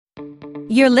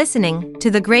You're listening to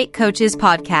the Great Coaches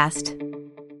Podcast.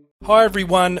 Hi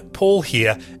everyone, Paul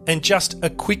here, and just a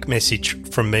quick message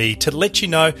from me to let you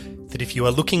know that if you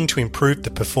are looking to improve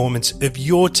the performance of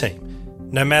your team,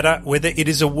 no matter whether it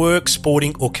is a work,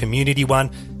 sporting or community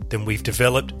one, then we've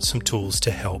developed some tools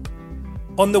to help.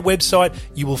 On the website,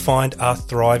 you will find our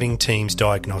Thriving Teams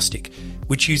Diagnostic,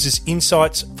 which uses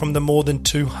insights from the more than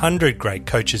 200 great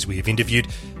coaches we have interviewed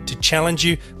to challenge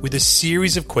you with a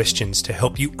series of questions to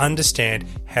help you understand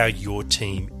how your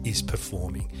team is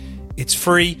performing. It's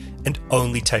free and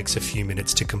only takes a few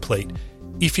minutes to complete.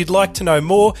 If you'd like to know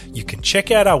more, you can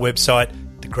check out our website,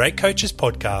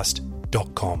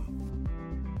 thegreatcoachespodcast.com.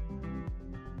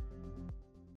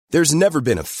 There's never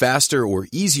been a faster or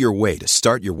easier way to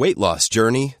start your weight loss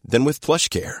journey than with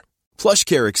PlushCare.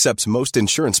 PlushCare accepts most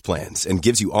insurance plans and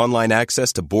gives you online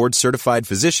access to board-certified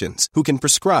physicians who can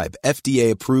prescribe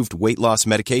FDA-approved weight loss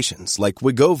medications like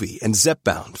Wegovy and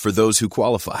Zepbound for those who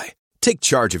qualify. Take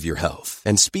charge of your health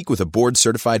and speak with a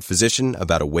board-certified physician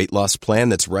about a weight loss plan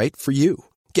that's right for you.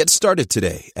 Get started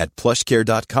today at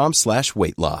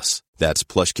plushcare.com/weight loss. That's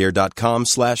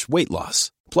plushcare.com/weight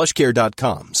loss.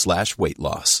 plushcare.com/weight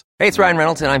loss. Hey, it's Ryan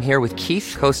Reynolds, and I'm here with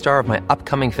Keith, co-star of my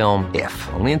upcoming film, If,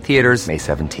 only in theaters May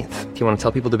 17th. Do you want to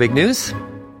tell people the big news?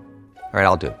 All right,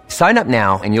 I'll do it. Sign up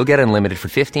now and you'll get unlimited for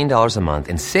 $15 a month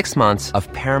and 6 months of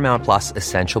Paramount Plus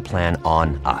Essential Plan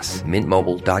on us.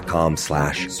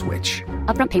 MintMobile.com/switch.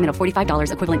 Upfront payment of $45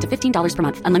 equivalent to $15 per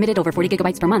month. Unlimited over 40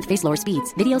 gigabytes per month. Face lower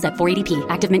speeds. Videos at 480p.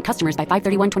 Active Mint customers by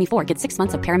 531.24 get 6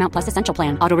 months of Paramount Plus Essential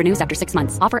Plan. Auto renews after 6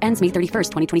 months. Offer ends May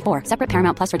 31st, 2024. Separate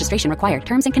Paramount Plus registration required.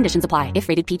 Terms and conditions apply if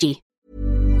rated PG.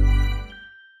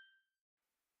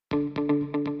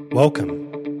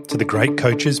 Welcome to the Great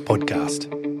Coaches Podcast.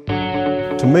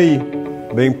 To me,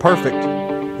 being perfect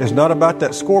is not about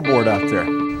that scoreboard out there.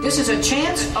 This is a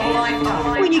chance of a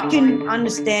lifetime. When you can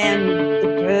understand the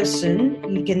person,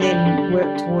 you can then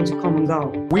work towards a common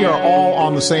goal. We are all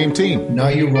on the same team. Know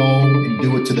your role and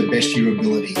do it to the best of your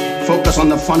ability. Focus on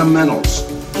the fundamentals.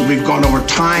 We've gone over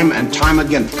time and time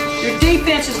again. Your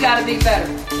defense has got to be better.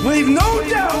 Leave no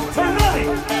doubt tonight.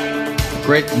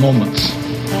 Great moments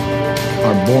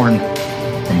are born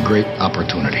from great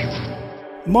opportunity.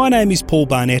 My name is Paul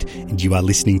Barnett, and you are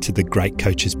listening to the Great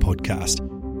Coaches Podcast,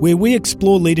 where we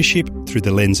explore leadership through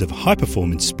the lens of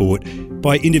high-performance sport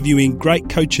by interviewing great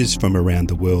coaches from around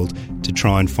the world to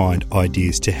try and find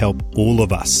ideas to help all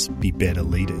of us be better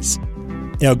leaders.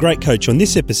 Our great coach on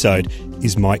this episode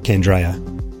is Mike Candrea.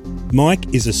 Mike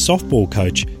is a softball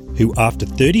coach who, after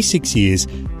 36 years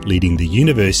leading the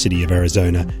University of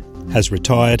Arizona, has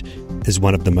retired as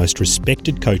one of the most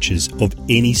respected coaches of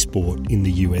any sport in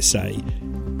the USA.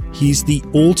 He is the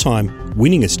all-time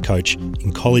winningest coach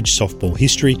in college softball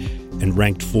history and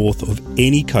ranked fourth of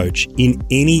any coach in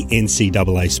any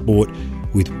NCAA sport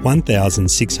with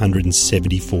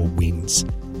 1,674 wins.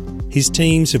 His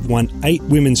teams have won 8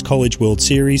 Women's College World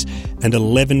Series and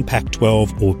 11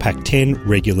 Pac-12 or Pac-10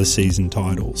 regular season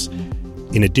titles.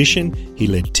 In addition, he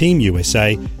led Team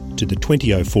USA to the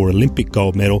 2004 Olympic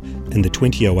gold medal and the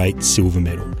 2008 silver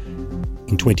medal.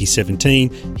 In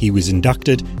 2017, he was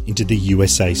inducted into the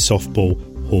USA Softball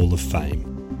Hall of Fame.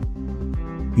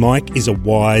 Mike is a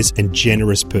wise and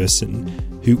generous person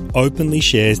who openly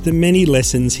shares the many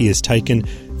lessons he has taken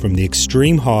from the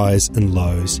extreme highs and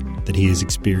lows that he has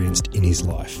experienced in his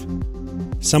life.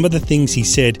 Some of the things he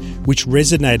said which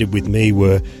resonated with me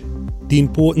were the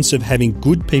importance of having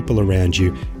good people around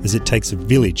you, as it takes a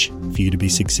village for you to be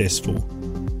successful.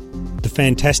 The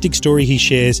fantastic story he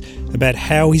shares about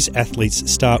how his athletes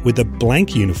start with a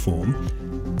blank uniform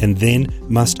and then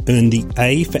must earn the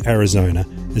A for Arizona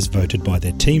as voted by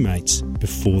their teammates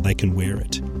before they can wear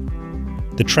it.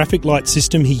 The traffic light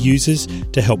system he uses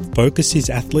to help focus his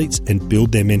athletes and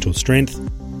build their mental strength,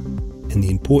 and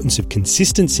the importance of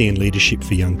consistency and leadership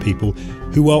for young people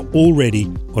who are already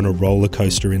on a roller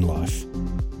coaster in life.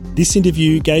 This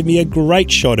interview gave me a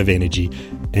great shot of energy,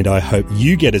 and I hope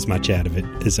you get as much out of it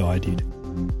as I did.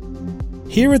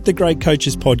 Here at the Great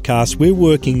Coaches Podcast, we're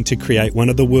working to create one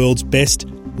of the world's best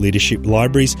leadership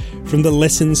libraries from the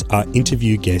lessons our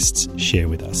interview guests share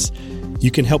with us.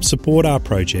 You can help support our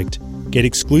project, get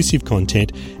exclusive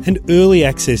content, and early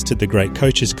access to the Great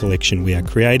Coaches collection we are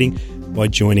creating by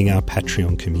joining our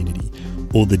Patreon community.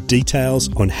 All the details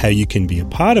on how you can be a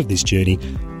part of this journey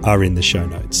are in the show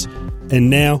notes. And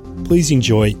now, please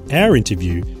enjoy our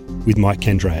interview with Mike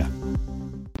Candrea.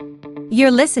 You're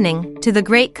listening to the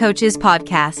Great Coaches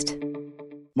Podcast.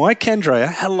 Mike Candrea,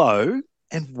 hello,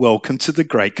 and welcome to the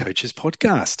Great Coaches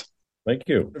Podcast. Thank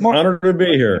you. Honored to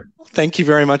be here. Thank you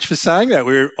very much for saying that.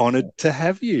 We're honoured to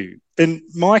have you. And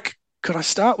Mike, could I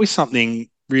start with something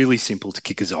really simple to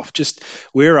kick us off. Just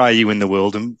where are you in the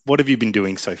world and what have you been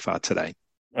doing so far today?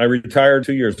 I retired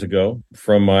 2 years ago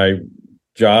from my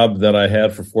job that I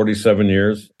had for 47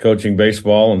 years, coaching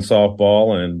baseball and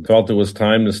softball, and felt it was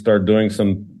time to start doing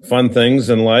some fun things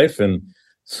in life. And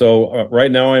so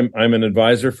right now I'm an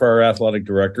advisor for our athletic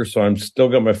director. So I'm still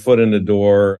got my foot in the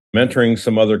door, mentoring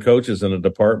some other coaches in the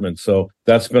department. So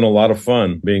that's been a lot of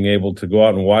fun, being able to go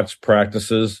out and watch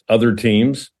practices, other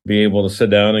teams, be able to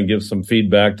sit down and give some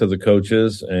feedback to the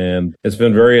coaches. And it's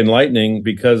been very enlightening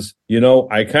because,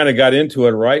 I kind of got into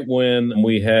it right when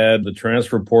we had the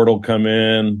transfer portal come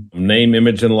in, name,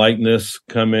 image, and likeness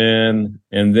come in,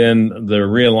 and then the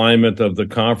realignment of the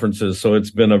conferences. So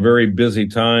it's been a very busy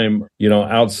time,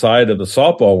 outside of the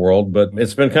softball world, but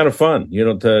it's been kind of fun,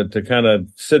 to kind of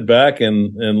sit back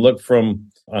and look from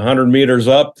 100 meters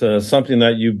up to something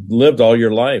that you've lived all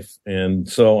your life. And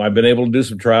so I've been able to do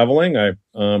some traveling.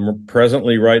 I'm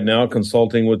presently right now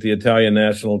consulting with the Italian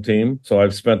national team. So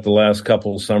I've spent the last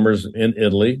couple of summers in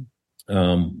Italy,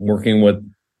 working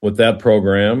with that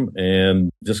program,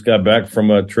 and just got back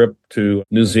from a trip to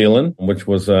New Zealand, which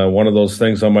was one of those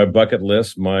things on my bucket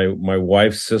list. My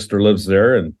wife's sister lives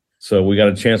there, and so we got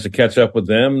a chance to catch up with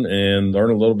them and learn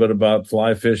a little bit about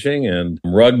fly fishing and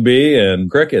rugby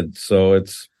and cricket. So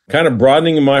it's kind of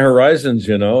broadening my horizons,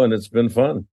 and it's been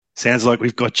fun. Sounds like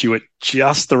we've got you at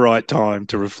just the right time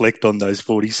to reflect on those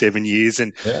 47 years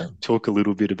and talk a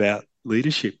little bit about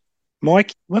leadership.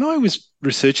 Mike, when I was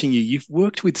researching you, you've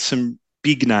worked with some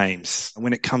big names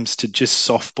when it comes to just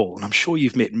softball. And I'm sure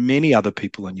you've met many other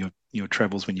people on your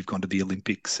travels when you've gone to the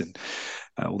Olympics and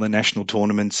all the national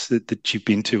tournaments that you've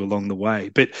been to along the way.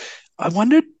 But I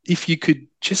wondered if you could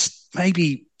just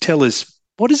maybe tell us,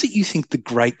 what is it you think the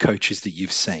great coaches that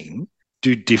you've seen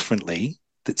do differently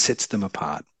that sets them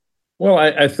apart? Well,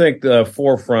 I think the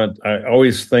forefront, I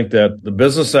always think that the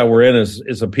business that we're in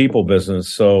is a people business.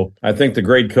 So I think the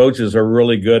great coaches are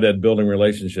really good at building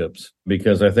relationships,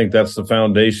 because I think that's the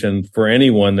foundation for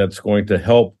anyone that's going to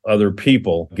help other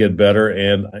people get better.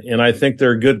 And I think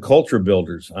they're good culture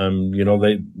builders.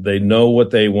 They know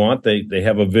what they want. They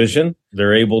have a vision.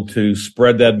 They're able to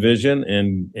spread that vision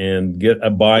and get a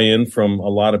buy-in from a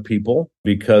lot of people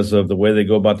because of the way they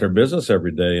go about their business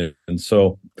every day. And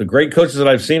so the great coaches that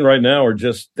I've seen right now are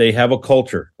they have a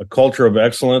culture of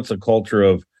excellence, a culture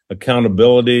of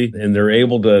accountability, and they're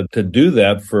able to do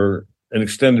that for an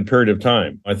extended period of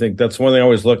time. I think that's one thing I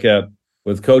always look at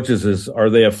with coaches is, are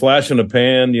they a flash in the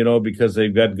pan, because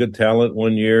they've got good talent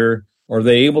one year? Are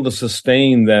they able to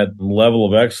sustain that level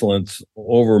of excellence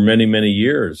over many, many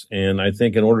years? And I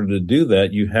think in order to do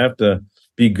that, you have to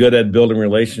be good at building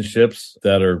relationships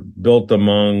that are built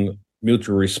among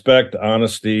mutual respect,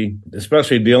 honesty,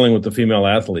 especially dealing with the female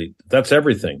athlete. That's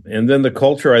everything. And then the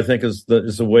culture, I think,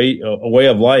 is a way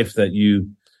of life that you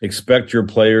expect your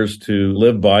players to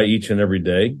live by each and every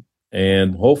day.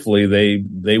 And hopefully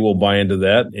they will buy into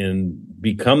that and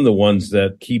become the ones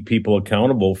that keep people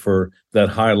accountable for that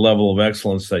high level of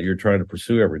excellence that you're trying to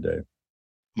pursue every day.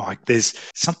 Mike, there's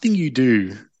something you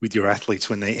do with your athletes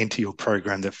when they enter your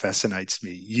program that fascinates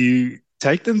me. You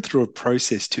take them through a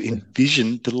process to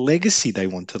envision the legacy they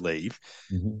want to leave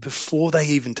before they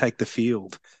even take the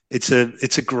field. It's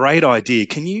a great idea.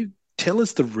 Can you tell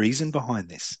us the reason behind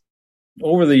this?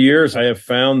 Over the years, I have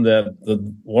found that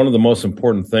one of the most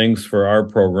important things for our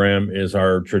program is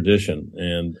our tradition.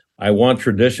 And I want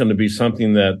tradition to be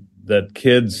something that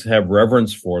kids have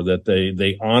reverence for, that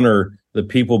they honor the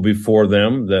people before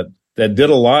them that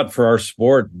did a lot for our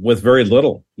sport with very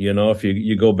little. If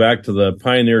you go back to the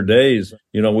pioneer days,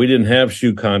 we didn't have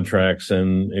shoe contracts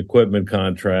and equipment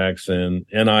contracts and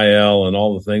NIL and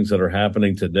all the things that are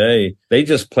happening today. They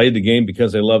just played the game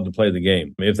because they loved to play the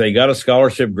game. If they got a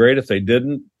scholarship, great. If they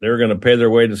didn't, they were going to pay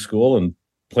their way to school and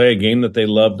play a game that they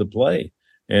loved to play.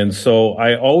 And so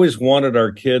I always wanted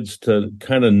our kids to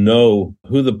kind of know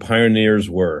who the pioneers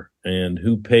were and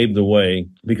who paved the way,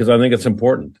 because I think it's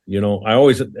important. I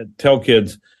always tell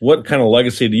kids, what kind of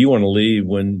legacy do you want to leave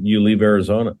when you leave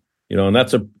Arizona? And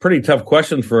that's a pretty tough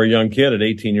question for a young kid at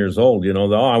 18 years old.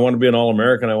 I want to be an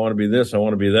All-American. I want to be this. I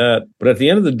want to be that. But at the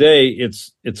end of the day,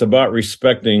 it's about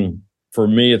respecting. For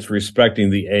me, it's respecting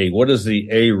the A. What does the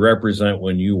A represent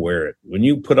when you wear it? When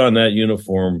you put on that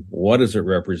uniform, what does it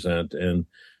represent? And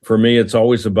for me, it's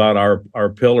always about our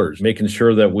pillars, making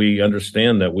sure that we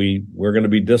understand that we're going to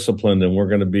be disciplined and we're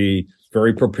going to be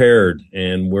very prepared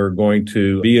and we're going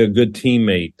to be a good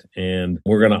teammate and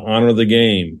we're going to honor the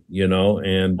game,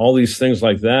 and all these things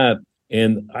like that.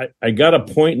 And I got a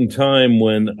point in time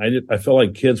when I felt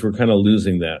like kids were kind of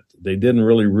losing that. They didn't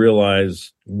really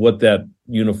realize what that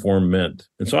uniform meant.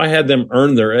 And so I had them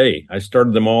earn their A. I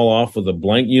started them all off with a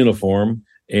blank uniform,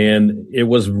 and it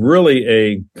was really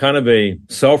a kind of a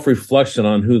self-reflection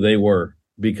on who they were.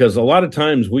 Because a lot of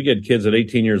times we get kids at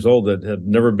 18 years old that have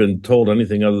never been told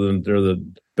anything other than they're the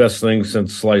best thing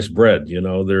since sliced bread.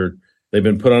 They've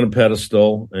been put on a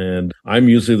pedestal, and I'm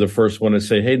usually the first one to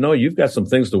say, hey, no, you've got some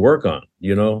things to work on.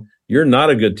 You're not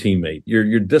a good teammate.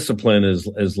 Your discipline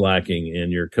is lacking,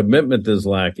 and your commitment is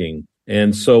lacking.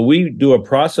 And so we do a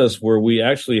process where we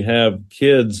actually have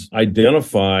kids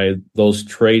identify those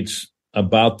traits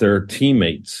about their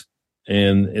teammates.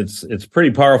 And it's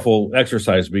pretty powerful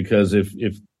exercise, because if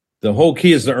the whole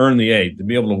key is to earn the A, to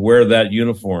be able to wear that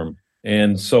uniform.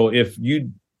 And so if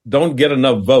you don't get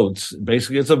enough votes,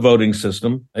 basically it's a voting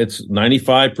system. It's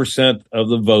 95% of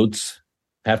the votes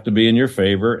have to be in your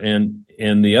favor. And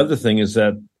the other thing is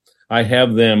that I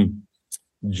have them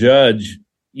judge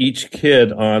each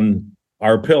kid on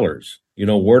our pillars.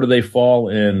 Where do they fall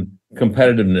in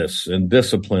competitiveness and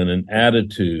discipline and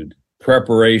attitude,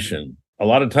 preparation? A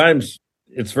lot of times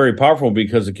it's very powerful,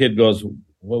 because the kid goes,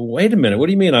 well, wait a minute, what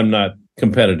do you mean I'm not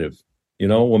competitive?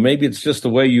 Well, maybe it's just the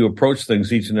way you approach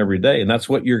things each and every day. And that's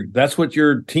what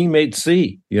your teammates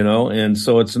see, and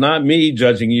so it's not me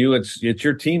judging you. It's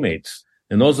your teammates.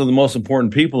 And those are the most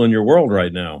important people in your world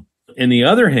right now. On the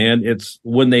other hand, it's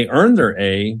when they earn their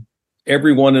A,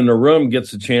 everyone in the room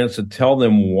gets a chance to tell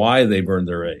them why they've earned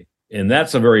their A. And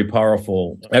that's a very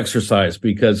powerful exercise,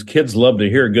 because kids love to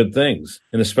hear good things.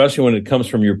 And especially when it comes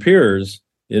from your peers,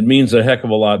 it means a heck of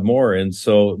a lot more. And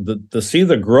so to see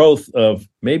the growth of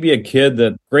maybe a kid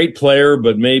that great player,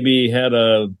 but maybe had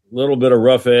a little bit of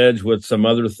rough edge with some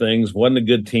other things, wasn't a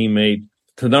good teammate,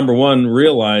 to number one,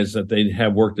 realize that they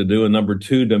have work to do. And number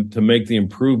two, to make the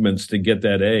improvements to get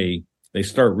that A, they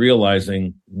start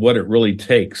realizing what it really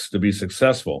takes to be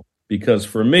successful. Because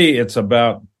for me, it's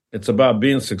about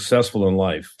being successful in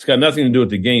life. It's got nothing to do with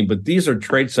the game, but these are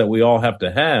traits that we all have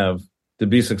to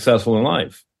be successful in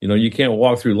life. You can't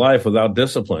walk through life without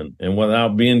discipline and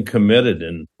without being committed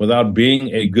and without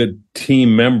being a good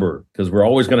team member, because we're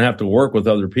always going to have to work with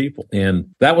other people.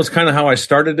 And that was kind of how I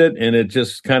started it. And it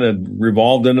just kind of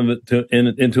revolved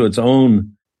into its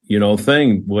own,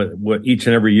 thing, what each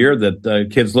and every year that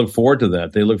kids look forward to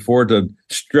that. They look forward to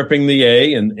stripping the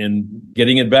A and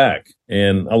getting it back.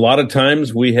 And a lot of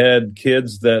times we had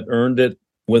kids that earned it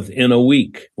within a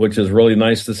week, which is really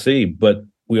nice to see. But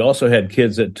we also had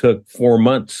kids that took 4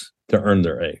 months to earn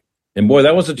their A. And boy,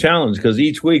 that was a challenge, because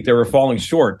each week they were falling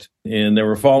short, and they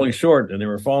were falling short, and they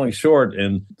were falling short.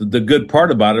 And the good part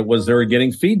about it was they were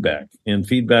getting feedback, and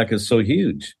feedback is so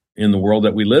huge in the world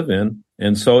that we live in.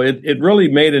 And so it really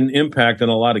made an impact on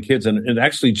a lot of kids, and it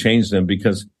actually changed them,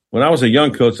 because when I was a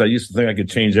young coach, I used to think I could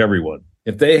change everyone.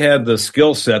 If they had the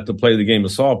skill set to play the game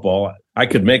of softball, I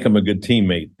could make them a good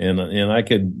teammate, and I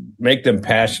could make them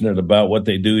passionate about what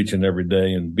they do each and every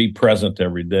day and be present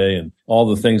every day and all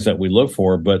the things that we look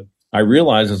for. But I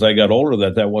realized as I got older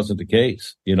that wasn't the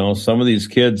case. Some of these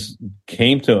kids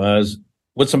came to us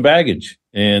with some baggage,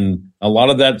 and a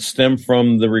lot of that stemmed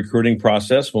from the recruiting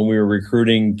process when we were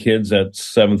recruiting kids at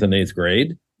 7th and 8th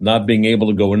grade, not being able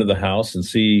to go into the house and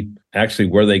see actually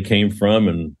where they came from.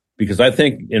 And because I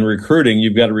think in recruiting,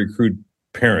 you've got to recruit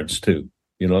parents too.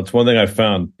 It's one thing I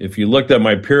found. If you looked at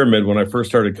my pyramid when I first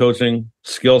started coaching,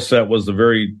 skill set was the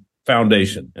very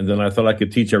foundation. And then I thought I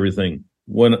could teach everything.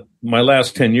 When my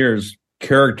last 10 years,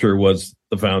 character was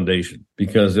the foundation.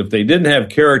 Because if they didn't have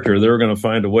character, they were going to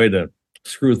find a way to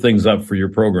screw things up for your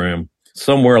program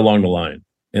somewhere along the line.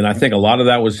 And I think a lot of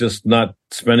that was just not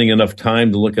spending enough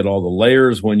time to look at all the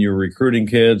layers when you're recruiting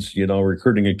kids,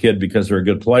 recruiting a kid because they're a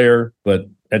good player. But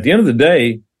at the end of the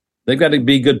day, they've got to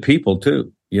be good people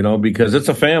too, because it's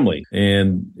a family.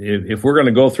 And if we're going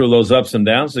to go through those ups and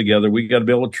downs together, we got to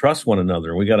be able to trust one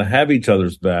another. We got to have each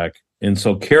other's back. And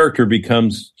so character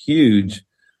becomes huge,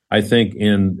 I think,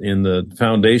 in the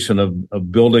foundation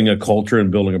of building a culture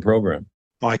and building a program.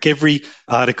 Mike, every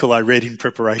article I read in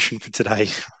preparation for today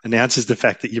announces the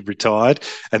fact that you've retired,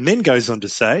 and then goes on to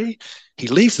say he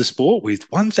leaves the sport with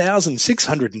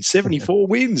 1,674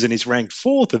 wins and is ranked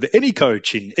 4th of any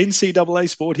coach in NCAA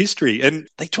sport history. And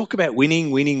they talk about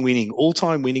winning,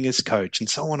 all-time winningest coach, and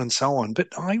so on and so on. But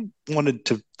I wanted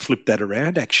to flip that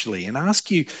around, actually, and ask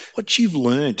you what you've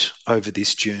learnt over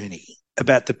this journey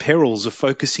about the perils of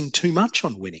focusing too much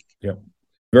on winning. Yeah.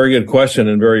 Very good question,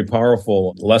 and very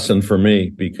powerful lesson for me,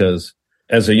 because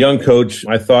as a young coach,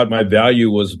 I thought my value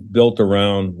was built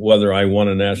around whether I won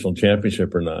a national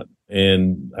championship or not.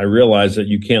 And I realized that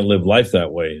you can't live life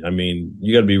that way. I mean,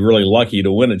 you got to be really lucky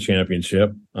to win a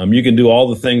championship. You can do all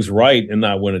the things right and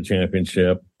not win a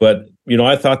championship. But,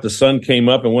 I thought the sun came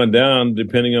up and went down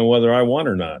depending on whether I won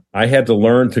or not. I had to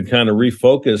learn to kind of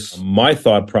refocus my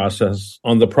thought process,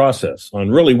 on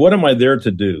really what am I there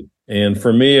to do? And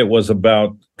for me, it was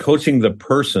about coaching the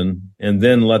person and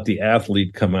then let the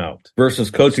athlete come out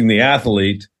versus coaching the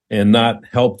athlete and not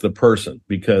help the person.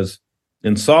 Because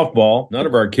in softball, none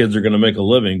of our kids are going to make a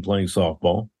living playing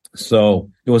softball. So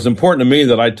it was important to me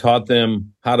that I taught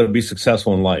them how to be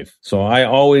successful in life. So I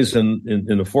always, in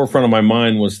the forefront of my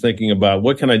mind, was thinking about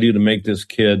what can I do to make this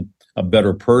kid a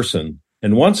better person?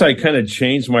 And once I kind of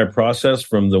changed my process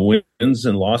from the wins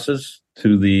and losses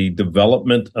to the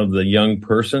development of the young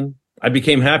person, I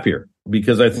became happier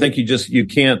because I think you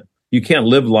can't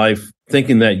live life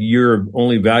thinking that you're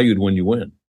only valued when you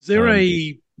win. Is there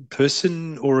a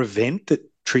person or event that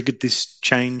triggered this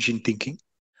change in thinking?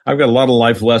 I've got a lot of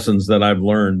life lessons that I've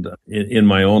learned in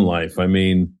my own life. I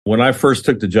mean, when I first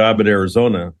took the job at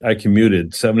Arizona, I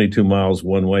commuted 72 miles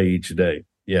one way each day.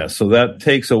 Yeah, so that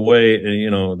takes away,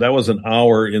 that was an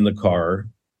hour in the car,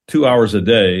 2 hours a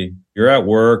day. You're at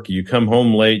work, you come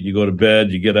home late, you go to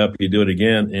bed, you get up, you do it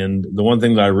again. And the one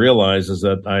thing that I realized is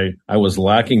that I was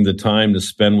lacking the time to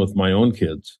spend with my own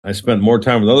kids. I spent more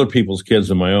time with other people's kids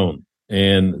than my own.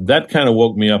 And that kind of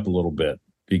woke me up a little bit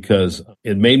because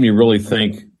it made me really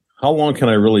think, how long can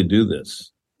I really do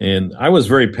this? And I was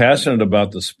very passionate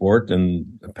about the sport and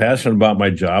passionate about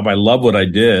my job. I love what I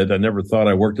did. I never thought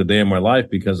I worked a day in my life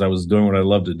because I was doing what I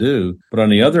love to do. But on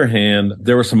the other hand,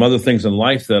 there were some other things in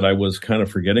life that I was kind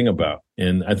of forgetting about.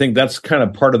 And I think that's kind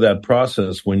of part of that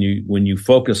process. When you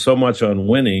focus so much on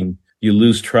winning, you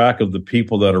lose track of the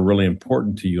people that are really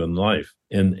important to you in life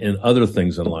and other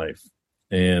things in life.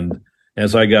 And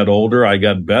as I got older, I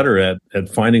got better at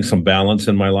finding some balance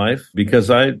in my life because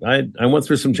I went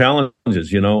through some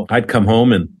challenges. I'd come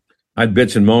home and I'd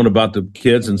bitch and moan about the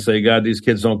kids and say, God, these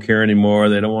kids don't care anymore.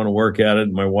 They don't want to work at it.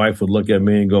 My wife would look at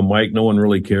me and go, Mike, no one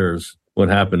really cares what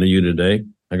happened to you today.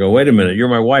 I go, wait a minute, you're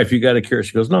my wife. You got to care.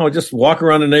 She goes, no, just walk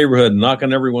around the neighborhood and knock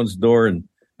on everyone's door and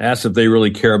ask if they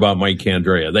really care about Mike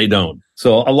Candrea. They don't.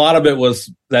 So a lot of it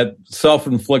was that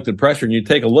self-inflicted pressure. And you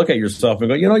take a look at yourself and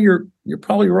go, you're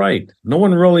probably right. No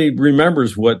one really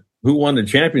remembers who won the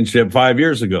championship 5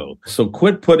 years ago. So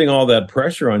quit putting all that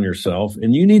pressure on yourself.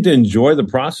 And you need to enjoy the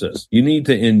process. You need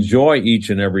to enjoy each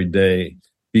and every day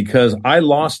because I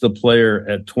lost a player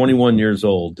at 21 years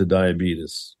old to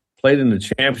diabetes. Played in the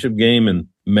championship game in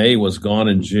May, was gone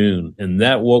in June. And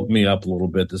that woke me up a little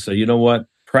bit to say, you know what?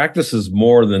 Practice is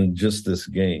more than just this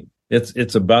game.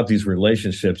 It's about these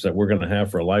relationships that we're going to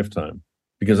have for a lifetime.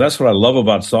 Because that's what I love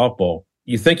about softball.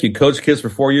 You think you coach kids for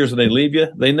 4 years and they leave you?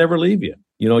 They never leave you.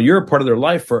 You're a part of their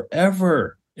life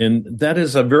forever. And that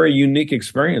is a very unique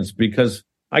experience because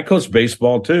I coach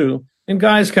baseball too. And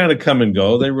guys kind of come and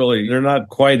go. They're not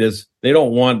quite as, they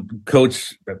don't want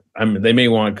coach. I mean, they may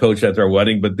want coach at their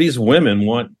wedding, but these women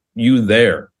want you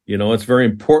there. It's very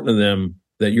important to them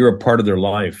that you're a part of their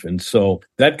life. And so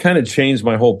that kind of changed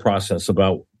my whole process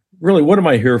about really, what am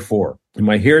I here for? Am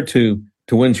I here to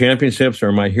win championships or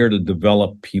am I here to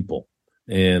develop people?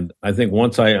 And I think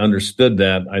once I understood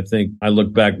that, I think I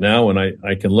look back now and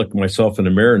I can look myself in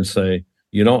the mirror and say,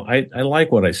 I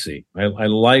like what I see. I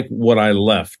like what I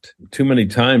left. Too many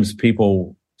times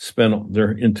people spend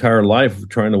their entire life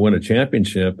trying to win a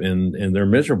championship and they're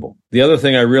miserable. The other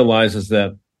thing I realized is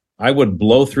that I would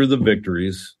blow through the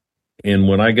victories. And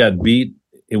when I got beat,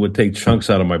 it would take chunks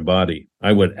out of my body.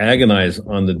 I would agonize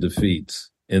on the defeats.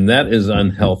 And that is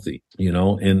unhealthy,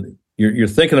 and you're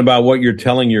thinking about what you're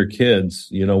telling your kids.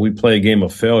 We play a game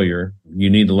of failure. You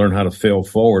need to learn how to fail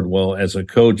forward. Well, as a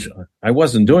coach, I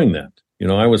wasn't doing that.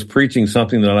 I was preaching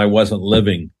something that I wasn't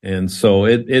living. And so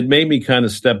it made me kind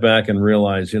of step back and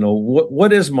realize,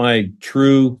 what is my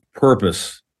true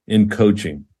purpose in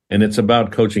coaching? And it's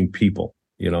about coaching people,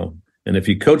 And if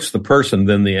you coach the person,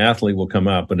 then the athlete will come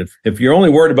out. But if you're only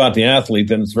worried about the athlete,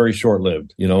 then it's very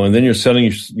short-lived, and then you're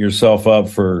setting yourself up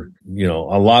for,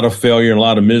 a lot of failure and a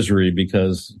lot of misery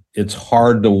because it's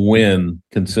hard to win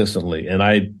consistently. And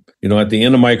at the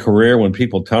end of my career, when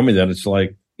people tell me that, it's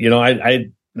like,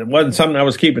 it wasn't something I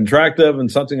was keeping track of and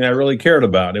something I really cared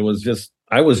about. It was just,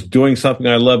 I was doing something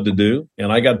I loved to do.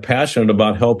 And I got passionate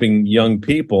about helping young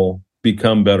people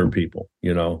become better people,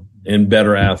 and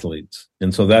better athletes.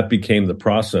 And so that became the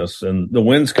process. And the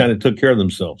wins kind of took care of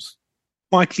themselves.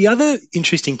 Mike, the other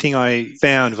interesting thing I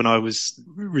found when I was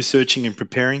researching and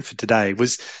preparing for today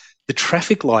was the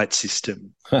traffic light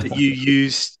system that you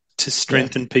use to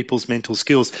strengthen people's mental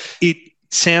skills. It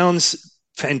sounds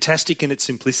fantastic in its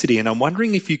simplicity. And I'm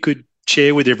wondering if you could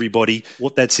share with everybody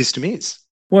what that system is.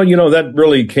 Well, that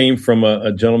really came from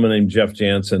a gentleman named Jeff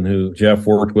Jansen, who Jeff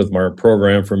worked with my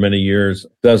program for many years,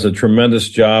 does a tremendous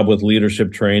job with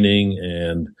leadership training,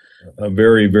 and a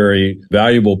very, very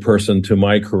valuable person to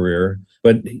my career.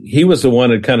 But he was the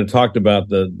one that kind of talked about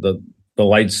the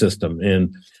light system.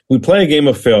 And we play a game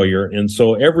of failure. And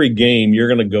so every game you're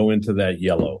going to go into that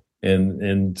yellow.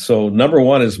 And so number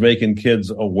one is making kids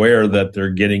aware that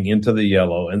they're getting into the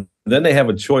yellow. And then they have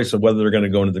a choice of whether they're going to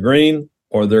go into the green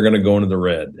or they're going to go into the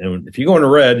red. And if you go into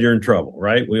red, you're in trouble,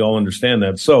 right? We all understand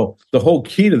that. So the whole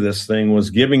key to this thing was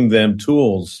giving them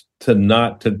tools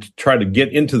to try to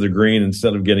get into the green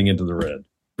instead of getting into the red.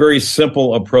 Very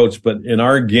simple approach, but in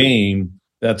our game,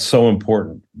 that's so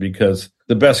important because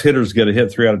the best hitters get a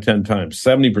hit 3 out of 10 times.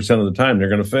 70% of the time, they're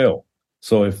going to fail.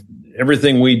 So if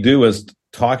everything we do is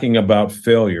talking about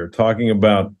failure, talking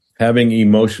about having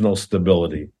emotional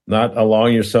stability, not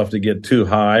allowing yourself to get too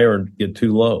high or get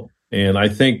too low. And I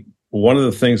think one of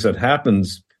the things that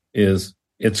happens is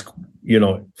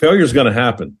failure is going to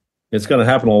happen. It's going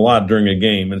to happen a lot during a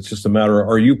game. And it's just a matter of,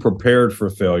 are you prepared for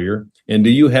failure? And do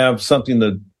you have something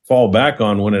to fall back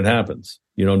on when it happens?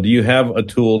 Do you have a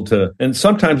tool and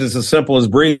sometimes it's as simple as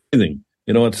breathing.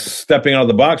 It's stepping out of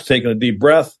the box, taking a deep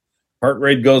breath, heart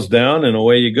rate goes down, and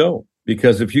away you go.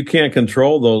 Because if you can't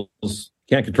control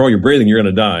your breathing, you're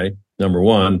going to die, number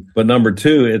one. But number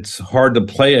two, it's hard to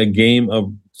play a game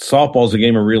of softball is a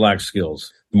game of relaxed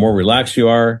skills. The more relaxed you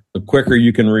are, the quicker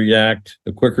you can react,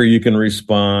 the quicker you can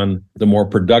respond, the more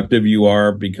productive you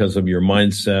are because of your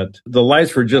mindset. The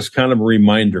lights were just kind of a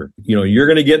reminder. You're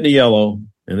going to get in the yellow,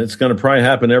 and it's going to probably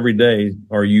happen every day.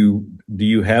 Do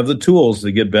you have the tools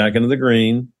to get back into the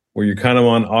green where you're kind of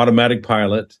on automatic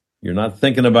pilot? You're not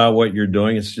thinking about what you're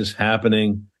doing. It's just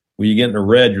happening. When you get into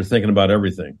red, you're thinking about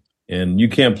everything. And you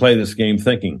can't play this game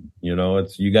thinking. You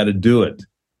got to do it,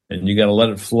 and you got to let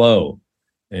it flow.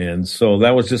 And so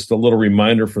that was just a little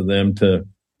reminder for them to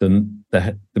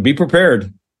be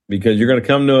prepared, because you're going to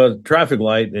come to a traffic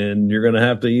light and you're going to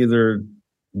have to either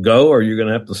go or you're going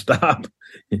to have to stop,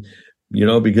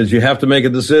 because you have to make a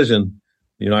decision.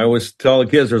 I always tell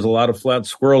the kids there's a lot of flat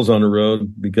squirrels on the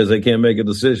road because they can't make a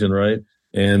decision, right?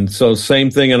 And so same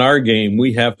thing in our game.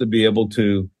 We have to be able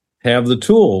to have the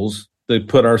tools to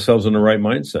put ourselves in the right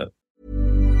mindset.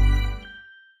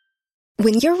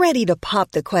 When you're ready to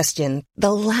pop the question,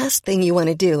 the last thing you want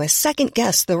to do is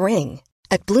second-guess the ring.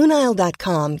 At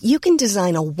BlueNile.com, you can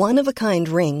design a one-of-a-kind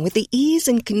ring with the ease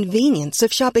and convenience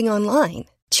of shopping online.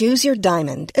 Choose your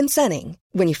diamond and setting.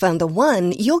 When you find the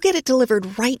one, you'll get it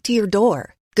delivered right to your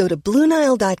door. Go to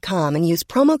BlueNile.com and use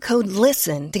promo code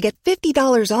LISTEN to get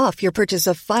 $50 off your purchase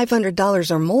of $500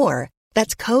 or more.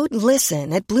 That's code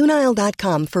LISTEN at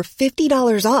BlueNile.com for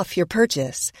 $50 off your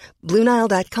purchase.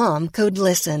 BlueNile.com, code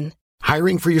LISTEN.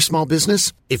 Hiring for your small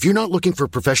business? If you're not looking for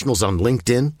professionals on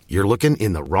LinkedIn, you're looking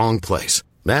in the wrong place.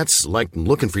 That's like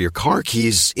looking for your car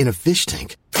keys in a fish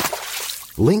tank.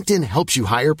 LinkedIn helps you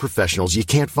hire professionals you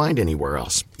can't find anywhere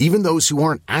else, even those who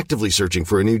aren't actively searching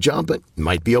for a new job but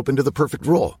might be open to the perfect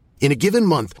role. In a given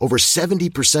month, over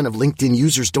 70% of LinkedIn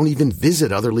users don't even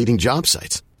visit other leading job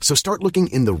sites. So start looking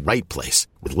in the right place.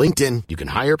 With LinkedIn, you can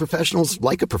hire professionals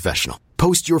like a professional.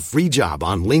 Post your free job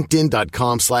on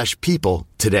linkedin.com/people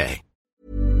today.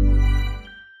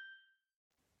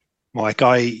 Mike,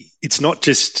 it's not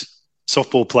just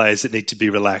softball players that need to be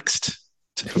relaxed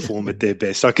to perform at their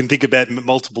best. I can think about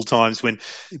multiple times when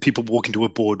people walk into a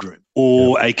boardroom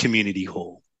or a community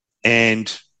hall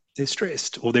and they're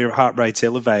stressed or their heart rate's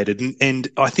elevated. And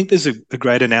I think there's a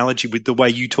great analogy with the way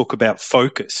you talk about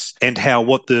focus and how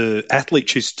what the athlete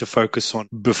chooses to focus on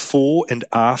before and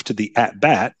after the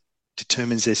at-bat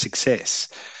determines their success.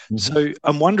 Mm-hmm. So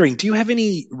I'm wondering, do you have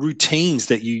any routines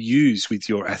that you use with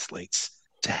your athletes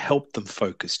to help them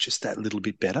focus just that little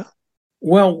bit better?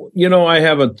 Well, I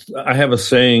have a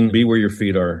saying, be where your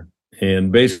feet are.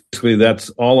 And basically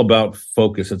that's all about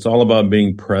focus. It's all about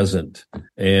being present.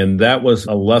 And that was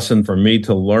a lesson for me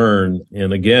to learn.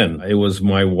 And again, it was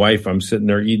my wife. I'm sitting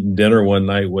there eating dinner one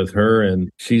night with her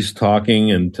and she's talking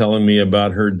and telling me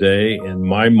about her day. And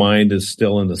my mind is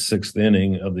still in the 6th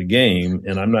inning of the game.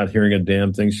 And I'm not hearing a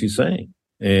damn thing she's saying.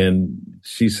 And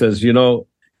she says, you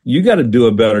got to do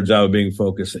a better job of being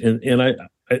focused. And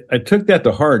I took that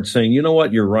to heart, saying, you know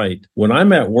what, you're right. When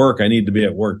I'm at work, I need to be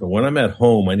at work. But when I'm at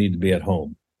home, I need to be at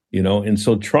home, And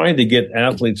so trying to get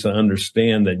athletes to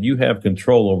understand that you have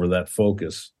control over that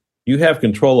focus. You have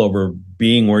control over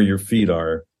being where your feet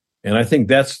are. And I think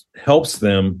that helps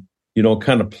them,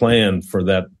 kind of plan for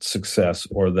that success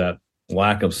or that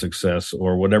lack of success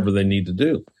or whatever they need to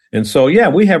do. And so, yeah,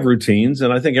 we have routines,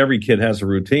 and I think every kid has a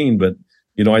routine. But,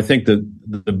 I think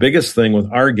the biggest thing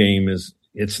with our game is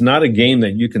it's not a game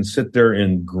that you can sit there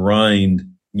and grind,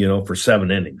 for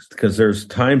 7 innings, because there's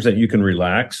times that you can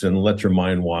relax and let your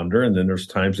mind wander. And then there's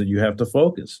times that you have to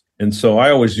focus. And so I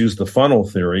always use the funnel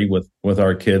theory with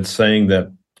our kids, saying that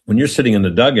when you're sitting in the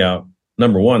dugout,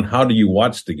 number one, how do you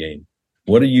watch the game?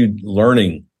 What are you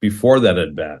learning before that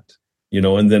at bat?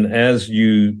 And then as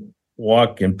you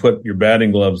walk and put your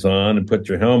batting gloves on and put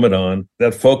your helmet on,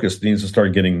 that focus needs to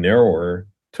start getting narrower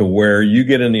to where you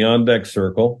get in the on-deck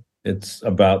circle. It's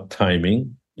about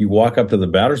timing. You walk up to the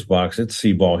batter's box, it's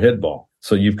see ball, hit ball.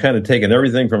 So you've kind of taken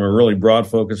everything from a really broad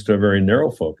focus to a very narrow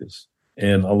focus.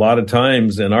 And a lot of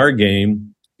times in our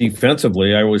game,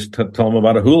 defensively, I always tell them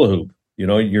about a hula hoop.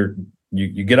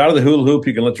 You get out of the hula hoop,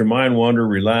 you can let your mind wander,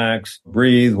 relax,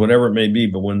 breathe, whatever it may be.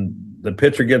 But when the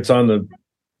pitcher gets on the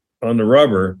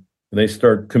rubber and they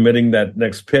start committing that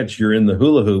next pitch, you're in the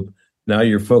hula hoop. Now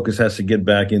your focus has to get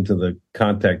back into the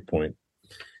contact point.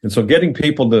 And so getting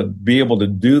people to be able to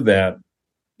do that,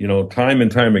 time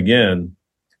and time again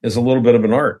is a little bit of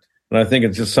an art. And I think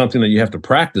it's just something that you have to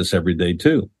practice every day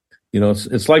too.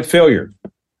 It's like failure.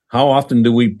 How often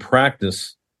do we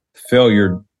practice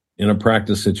failure in a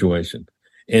practice situation?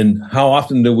 And how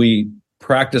often do we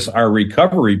practice our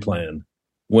recovery plan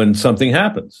when something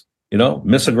happens?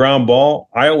 Miss a ground ball.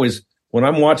 When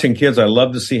I'm watching kids, I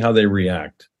love to see how they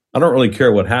react. I don't really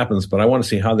care what happens, but I want to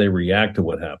see how they react to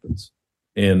what happens.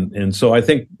 And so I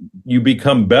think you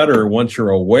become better once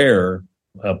you're aware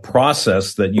a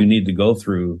process that you need to go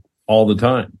through all the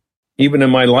time. Even in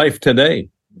my life today,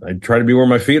 I try to be where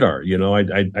my feet are.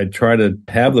 I try to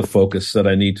have the focus that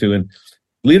I need to. And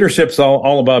leadership's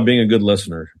all about being a good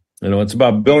listener. It's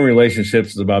about building relationships.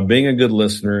 It's about being a good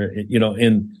listener.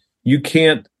 And you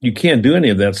can't do any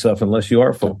of that stuff unless you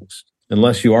are focused,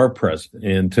 unless you are present.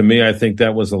 And to me, I think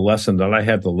that was a lesson that I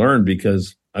had to learn,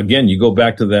 because again, you go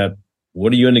back to that.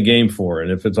 What are you in the game for?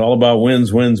 And if it's all about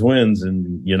wins,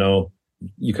 and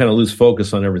you kind of lose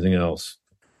focus on everything else.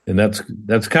 And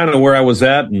that's kind of where I was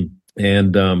at.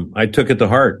 And I took it to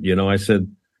heart. I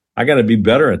said, I got to be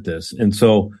better at this. And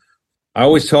so I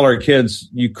always tell our kids,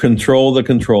 you control the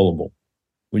controllable.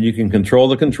 When you can control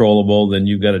the controllable, then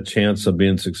you've got a chance of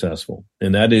being successful.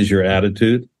 And that is your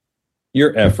attitude,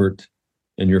 your effort,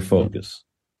 and your focus.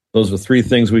 Those are 3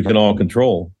 things we can all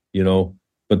control,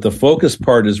 But the focus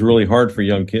part is really hard for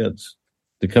young kids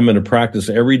to come into practice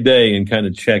every day and kind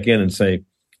of check in and say,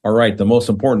 all right, the most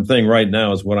important thing right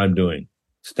now is what I'm doing.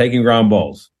 It's taking ground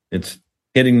balls. It's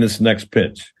hitting this next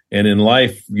pitch. And in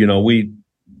life,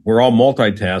 we're all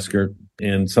multitasker,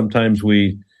 and sometimes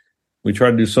we try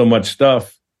to do so much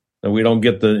stuff that we don't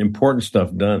get the important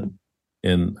stuff done.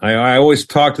 And I always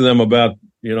talk to them about,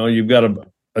 you've got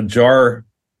a jar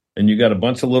and you got a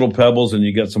bunch of little pebbles and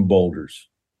you got some boulders,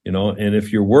 and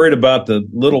if you're worried about the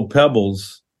little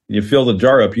pebbles, you fill the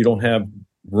jar up, you don't have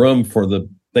room for the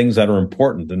things that are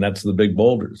important, and that's the big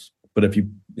boulders. But if you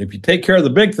take care of the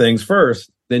big things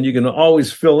first, then you can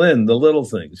always fill in the little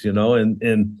things,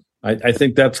 and I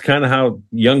think that's kind of how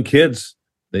young kids,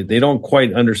 they don't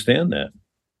quite understand that,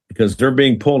 because they're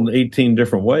being pulled in 18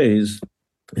 different ways.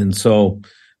 And so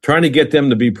trying to get them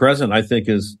to be present, I think,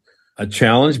 is a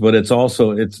challenge, but it's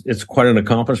also, it's quite an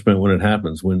accomplishment when it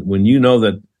happens. When you know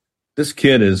that this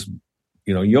kid is,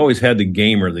 you always had the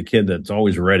gamer, the kid that's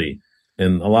always ready.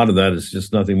 And a lot of that is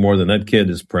just nothing more than that kid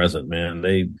is present, man.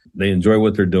 They enjoy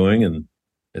what they're doing, and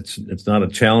it's not a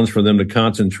challenge for them to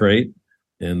concentrate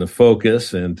and to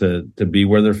focus and to be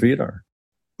where their feet are.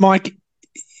 Mike,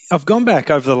 I've gone back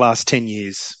over the last 10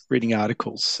 years reading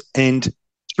articles, and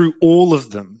through all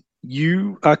of them,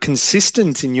 you are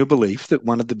consistent in your belief that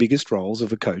one of the biggest roles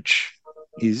of a coach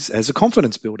is as a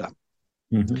confidence builder.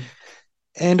 Mm-hmm.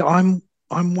 And I'm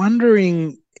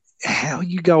wondering how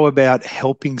you go about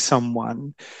helping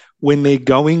someone when they're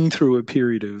going through a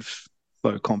period of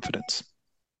low confidence.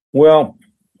 Well,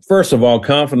 first of all,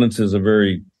 confidence is a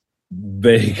very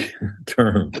vague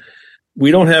term. We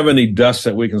don't have any dust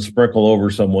that we can sprinkle over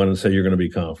someone and say you're going to be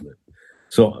confident.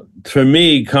 So to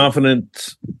me,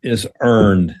 confidence is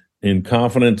earned. And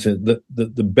confidence,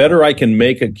 the better I can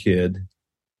make a kid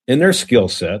in their skill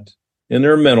set, in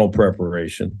their mental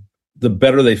preparation, the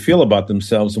better they feel about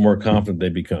themselves, the more confident they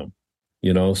become.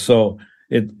 So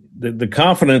the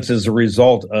confidence is a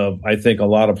result of, I think, a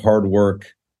lot of hard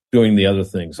work doing the other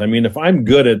things. I mean, if I'm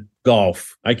good at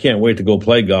golf, I can't wait to go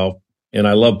play golf. And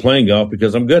I love playing golf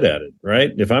because I'm good at it, right?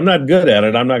 If I'm not good at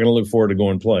it, I'm not going to look forward to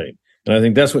going and play. And I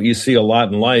think that's what you see a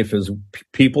lot in life is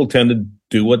people tend to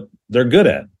do what they're good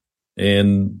at.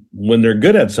 And when they're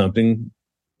good at something,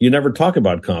 you never talk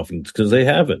about confidence because they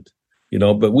have it.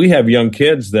 but we have young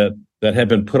kids that have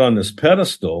been put on this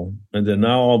pedestal, and then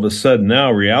now all of a sudden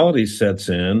now reality sets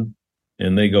in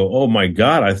and they go, oh my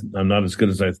God, I'm not as good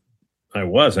as I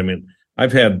was. I mean,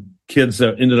 I've had kids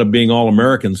that ended up being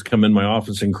All-Americans come in my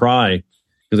office and cry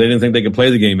because they didn't think they could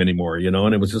play the game anymore,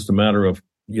 and it was just a matter of,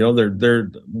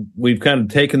 we've kind of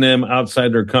taken them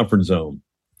outside their comfort zone.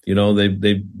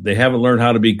 They haven't learned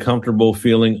how to be comfortable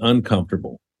feeling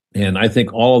uncomfortable. And I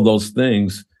think all of those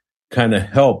things kind of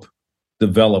help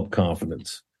develop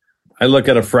confidence. I look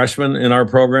at a freshman in our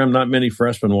program, not many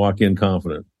freshmen walk in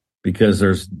confident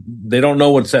because they don't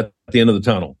know what's at the end of the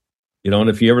tunnel. And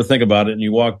if you ever think about it and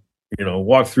you walk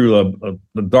through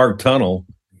a dark tunnel,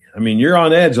 I mean, you're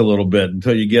on edge a little bit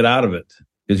until you get out of it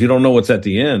because you don't know what's at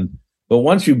the end. But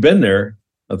once you've been there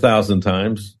 1,000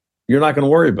 times, you're not going to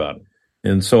worry about it.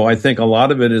 And so I think a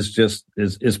lot of it is just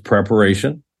is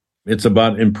preparation. It's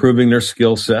about improving their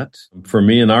skill set. For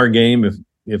me in our game,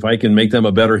 if I can make them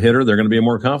a better hitter, they're going to be a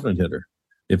more confident hitter.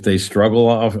 If they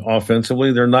struggle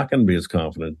offensively, they're not going to be as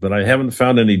confident. But I haven't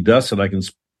found any dust that I can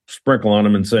sprinkle on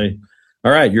them and say,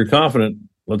 all right, you're confident.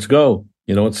 Let's go.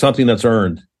 It's something that's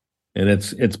earned. And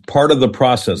it's part of the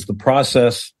process. The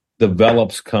process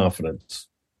develops confidence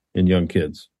in young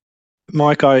kids.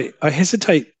 Mike, I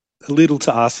hesitate a little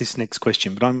to ask this next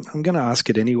question, but I'm going to ask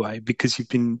it anyway because you've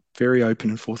been very open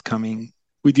and forthcoming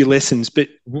with your lessons, but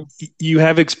you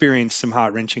have experienced some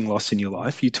heart-wrenching loss in your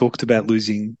life. You talked about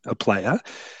losing a player.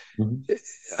 Mm-hmm.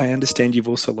 I understand you've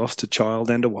also lost a child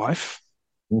and a wife.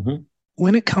 Mm-hmm.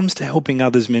 When it comes to helping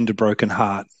others mend a broken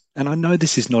heart, and I know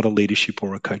this is not a leadership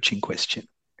or a coaching question,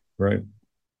 right?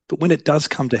 But when it does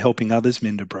come to helping others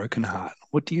mend a broken heart,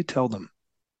 what do you tell them?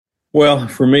 Well,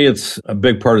 for me, it's a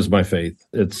big part is my faith.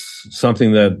 It's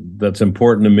something that's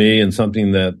important to me and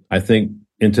something that I think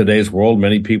in today's world,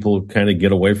 many people kind of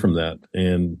get away from that.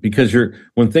 And because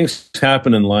when things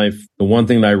happen in life, the one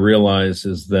thing that I realize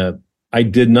is that I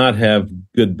did not have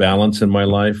good balance in my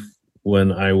life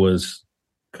when I was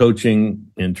coaching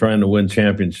and trying to win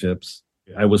championships.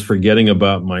 I was forgetting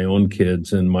about my own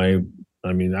kids and I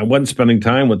wasn't spending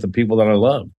time with the people that I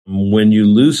love. When you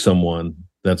lose someone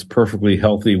that's perfectly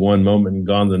healthy one moment and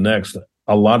gone the next,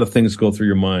 a lot of things go through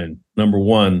your mind. Number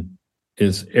one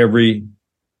is every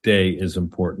day is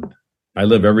important. I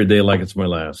live every day like it's my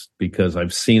last because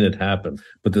I've seen it happen.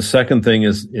 But the second thing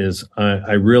is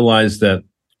I realize that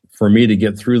for me to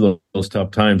get through those tough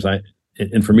times,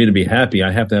 and for me to be happy, I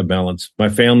have to have balance. My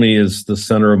family is the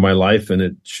center of my life, and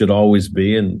it should always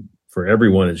be, and for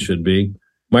everyone it should be.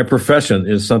 My profession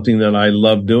is something that I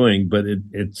love doing, but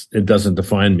it doesn't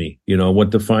define me.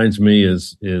 What defines me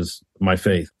is my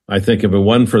faith. I think if it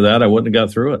wasn't for that, I wouldn't have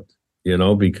got through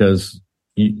it, because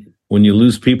when you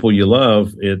lose people you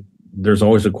love, there's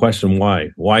always a question,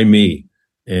 why me?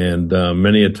 And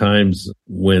many a times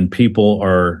when people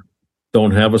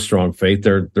don't have a strong faith,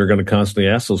 they're going to constantly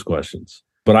ask those questions.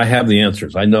 But I have the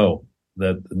answers. I know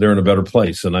that they're in a better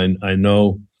place, and I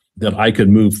know that I could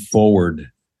move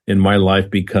forward in my life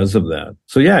because of that.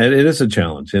 So yeah, it is a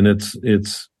challenge, and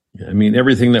it's. I mean,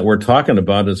 everything that we're talking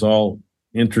about is all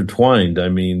intertwined. I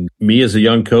mean, me as a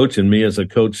young coach and me as a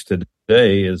coach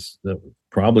today is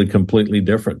probably completely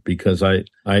different because I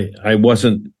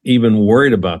wasn't even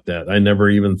worried about that. I never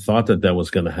even thought that was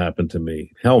going to happen to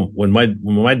me. Hell, when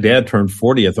my dad turned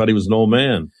 40, I thought he was an old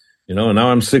man, and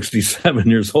now I'm 67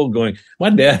 years old going,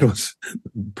 my dad was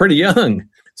pretty young.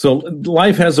 So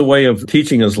life has a way of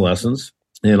teaching us lessons.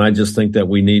 And I just think that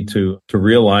we need to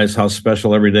realize how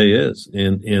special every day is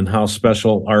and how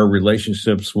special our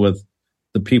relationships with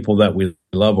the people that we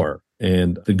love are.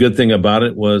 And the good thing about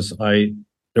it was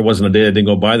there wasn't a day I didn't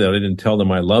go by that I didn't tell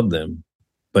them I loved them.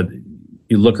 But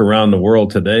you look around the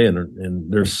world today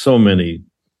and there's so many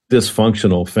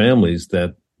dysfunctional families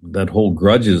that hold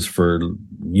grudges for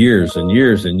years and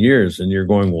years and years. And you're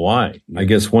going, why? I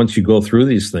guess once you go through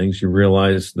these things, you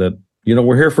realize that,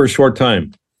 we're here for a short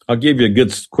time. I'll give you a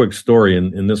good quick story,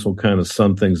 and this will kind of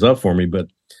sum things up for me. But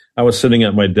I was sitting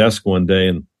at my desk one day,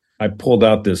 and I pulled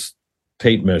out this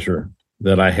tape measure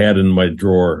that I had in my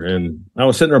drawer, and I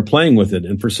was sitting there playing with it.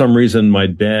 And for some reason, my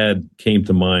dad came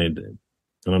to mind. And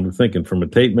I'm thinking, from a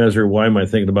tape measure, why am I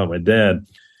thinking about my dad?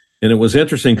 And it was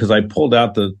interesting because I pulled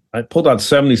out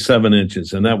 77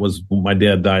 inches, and that was when my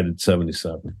dad died at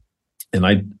 77. And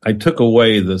I took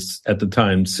away this, at the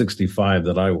time, 65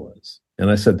 that I was. And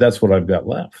I said, that's what I've got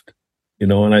left,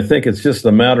 and I think it's just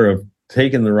a matter of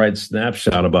taking the right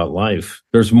snapshot about life.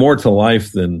 There's more to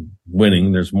life than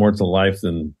winning. There's more to life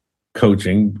than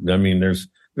coaching. I mean, there's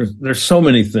so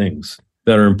many things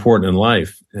that are important in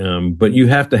life. But you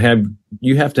have to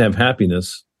have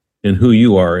happiness in who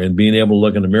you are and being able to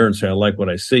look in the mirror and say, I like what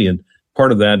I see. And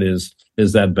part of that is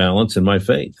is that balance in my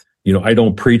faith. I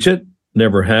don't preach it,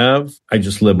 never have. I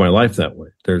just live my life that way.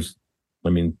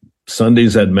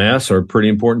 Sundays at Mass are a pretty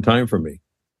important time for me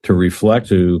to reflect,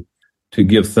 to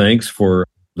give thanks for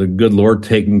the good Lord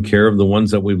taking care of the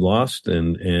ones that we've lost.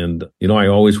 And I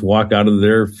always walk out of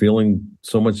there feeling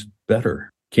so much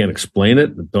better. Can't explain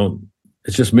it.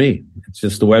 It's just me. It's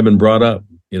just the way I've been brought up,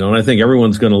 and I think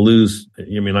everyone's going to lose.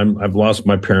 I've lost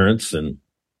my parents and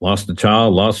lost a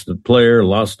child, lost a player,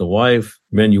 lost a wife.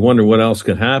 Man, you wonder what else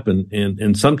could happen.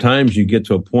 And sometimes you get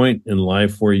to a point in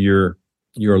life where you're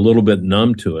a little bit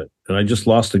numb to it. And I just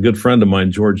lost a good friend of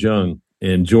mine, George Young.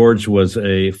 And George was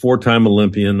a 4-time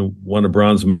Olympian, won a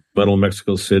bronze medal in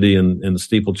Mexico City in the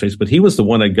steeplechase. But he was the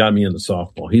one that got me into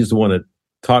softball. He's the one that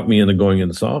talked me into going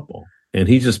into softball. And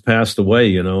he just passed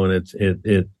away, and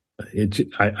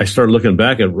I started looking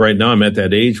back at right now. I'm at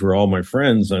that age where all my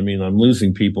friends, I'm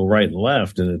losing people right and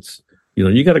left. And it's,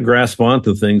 you got to grasp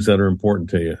onto things that are important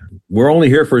to you. We're only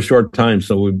here for a short time,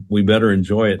 so we better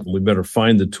enjoy it. And we better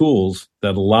find the tools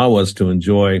that allow us to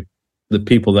enjoy the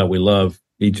people that we love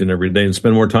each and every day and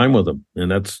spend more time with them.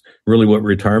 And that's really what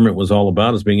retirement was all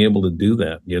about, is being able to do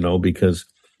that, because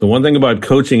the one thing about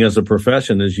coaching as a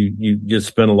profession is you just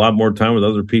spend a lot more time with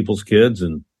other people's kids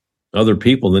and other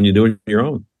people than you do in your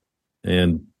own.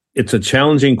 And it's a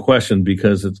challenging question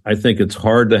because I think it's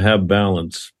hard to have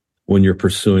balance when you're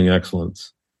pursuing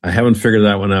excellence. I haven't figured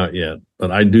that one out yet,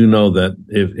 but I do know that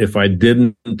if I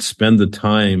didn't spend the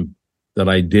time that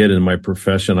I did in my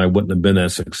profession, I wouldn't have been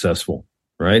as successful,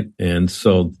 right? And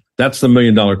so that's the $1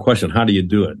 million question. How do you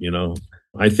do it?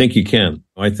 I think you can.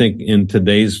 I think in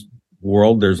today's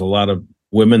world, there's a lot of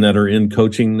women that are in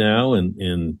coaching now,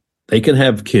 and they can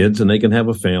have kids and they can have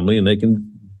a family and they can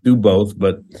do both,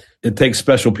 but it takes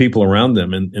special people around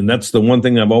them. And that's the one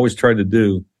thing I've always tried to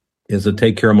do, is to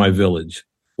take care of my village.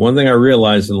 One thing I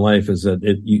realized in life is that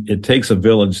it takes a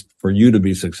village for you to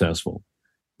be successful.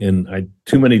 And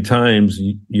too many times,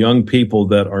 young people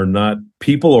that are not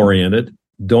people oriented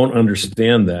don't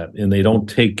understand that, and they don't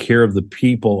take care of the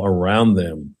people around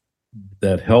them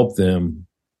that help them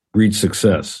reach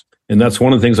success. And that's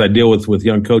one of the things I deal with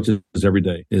young coaches every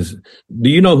day is, do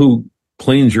you know who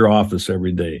cleans your office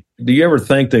every day? Do you ever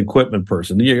thank the equipment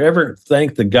person? Do you ever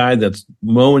thank the guy that's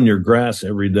mowing your grass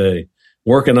every day,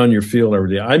 working on your field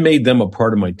every day? I made them a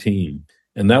part of my team.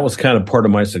 And that was kind of part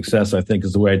of my success, I think,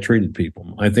 is the way I treated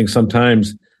people. I think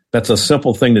sometimes that's a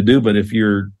simple thing to do, but if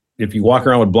you walk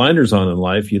around with blinders on in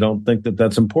life, you don't think that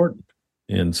that's important.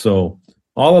 And so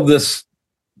all of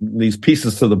these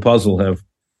pieces to the puzzle have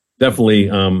definitely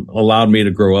allowed me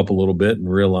to grow up a little bit and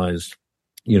realize,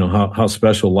 how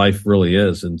special life really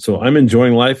is. And so I'm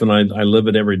enjoying life, and I live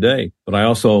it every day. But I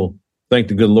also thank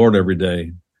the good Lord every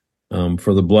day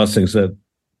for the blessings that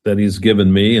He's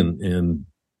given me. And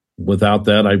without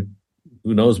that,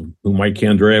 who knows who my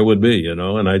Candrea would be, and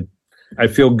I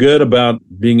feel good about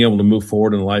being able to move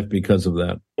forward in life because of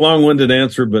that. Long-winded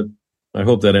answer, but I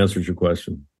hope that answers your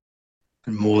question.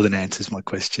 And more than answers my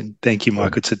question. Thank you,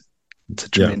 Mike. It's a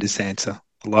tremendous answer.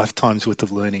 A lifetime's worth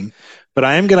of learning. But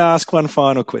I am going to ask one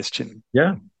final question.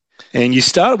 Yeah. And we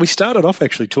started off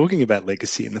actually talking about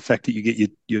legacy and the fact that you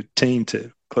get your team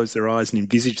to close their eyes and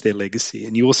envisage their legacy.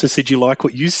 And you also said you like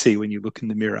what you see when you look in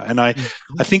the mirror. And I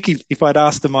think if I'd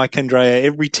asked the Mike Candrea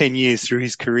every 10 years through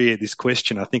his career this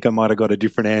question, I think I might have got a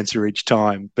different answer each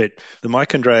time. But the Mike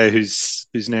Candrea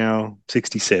who's now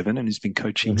 67 and who's been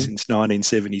coaching since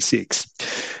 1976,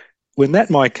 when that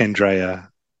Mike Candrea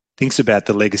thinks about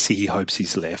the legacy he hopes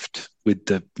he's left with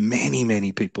the many,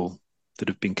 many people that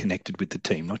have been connected with the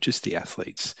team, not just the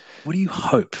athletes, what do you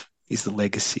hope is the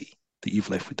legacy that you've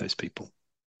left with those people?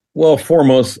 Well,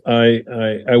 foremost, I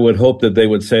would hope that they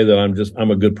would say that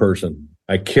I'm a good person.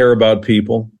 I care about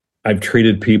people. I've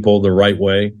treated people the right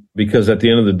way, because at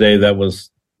the end of the day, that was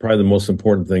probably the most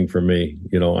important thing for me.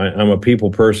 I'm a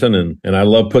people person, and I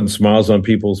love putting smiles on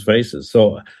people's faces.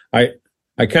 So I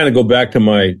kind of go back to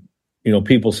my,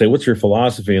 people say, what's your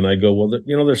philosophy? And I go, well,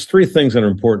 there's 3 things that are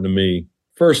important to me.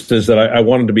 First is that I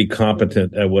wanted to be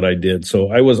competent at what I did. So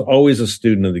I was always a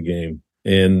student of the game.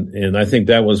 And I think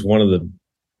that was one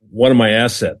of my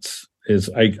assets is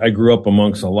I grew up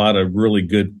amongst a lot of really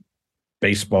good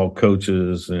baseball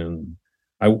coaches, and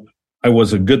I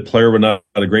was a good player, but not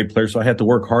a great player. So I had to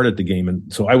work hard at the game.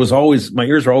 And so my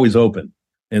ears are always open.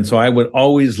 And so I would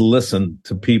always listen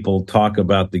to people talk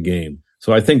about the game.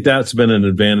 So I think that's been an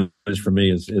advantage for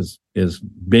me is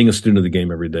being a student of the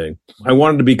game every day. I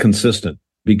wanted to be consistent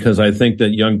because I think that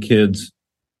young kids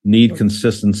need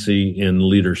consistency in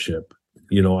leadership.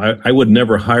 I would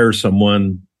never hire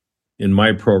someone in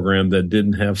my program that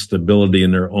didn't have stability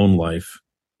in their own life,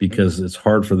 because it's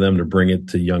hard for them to bring it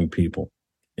to young people.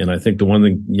 And I think the one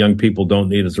thing young people don't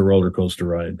need is a roller coaster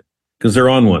ride, because they're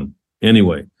on one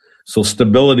anyway. So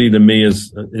stability to me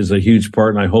is a huge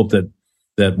part. And I hope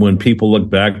that when people look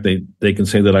back, they can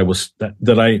say that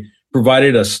I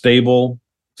provided a stable,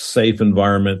 safe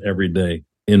environment every day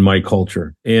in my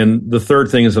culture. And the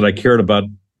third thing is that I cared about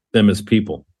them as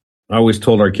people. I always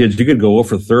told our kids, you could go 0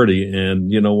 for 30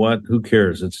 and you know what? Who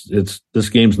cares? This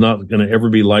game's not going to ever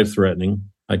be life threatening.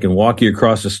 I can walk you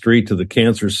across the street to the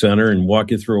cancer center and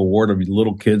walk you through a ward of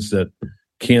little kids that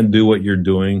can't do what you're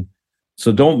doing.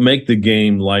 So don't make the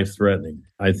game life threatening.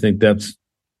 I think that's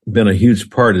been a huge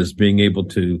part, is being able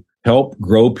to help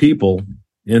grow people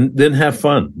and then have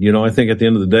fun. You know, I think at the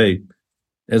end of the day,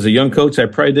 as a young coach, I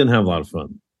probably didn't have a lot of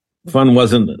fun. Fun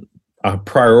wasn't a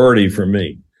priority for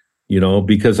me, you know,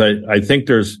 because I think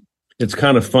it's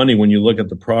kind of funny when you look at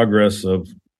the progress of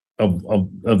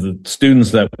the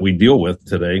students that we deal with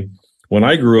today. When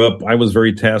I grew up, I was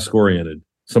very task oriented.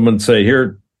 Someone would say,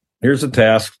 here's a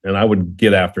task, and I would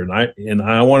get after it. And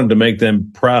I wanted to make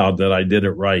them proud that I did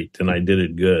it right and I did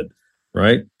it good,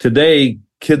 right? Today,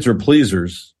 kids are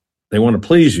pleasers. They want to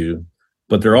please you,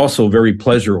 but they're also very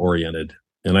pleasure oriented.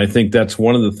 And I think that's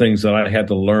one of the things that I had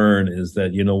to learn, is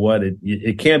that, you know what,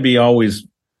 it can't be always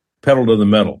pedal to the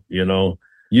metal, you know.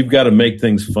 You've got to make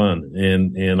things fun.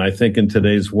 And I think in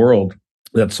today's world,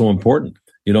 that's so important.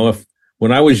 You know,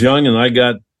 when I was young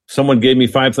and someone gave me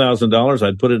 $5,000,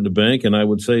 I'd put it in the bank and I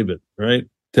would save it, right?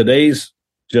 Today's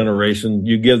generation,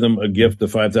 you give them a gift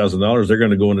of $5,000, they're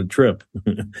going to go on a trip.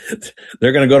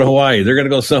 They're going to go to Hawaii. They're going to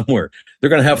go somewhere.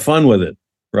 They're going to have fun with it,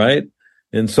 right?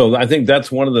 And so I think that's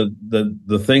one of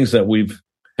the things that we've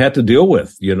had to deal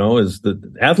with, you know, is that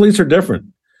athletes are different.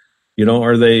 You know,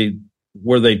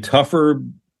 were they tougher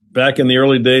back in the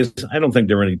early days? I don't think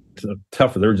they were any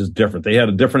tougher. They were just different. They had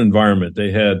a different environment.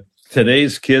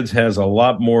 Today's kids has a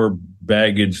lot more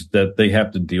baggage that they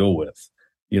have to deal with.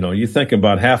 You know, you think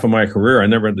about half of my career, I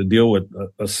never had to deal with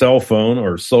a cell phone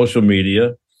or social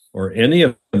media or any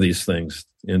of these things.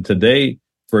 And today,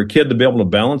 for a kid to be able to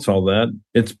balance all that,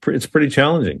 it's pretty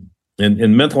challenging.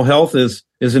 And mental health is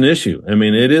an issue. I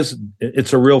mean,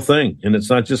 it's a real thing. And it's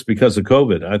not just because of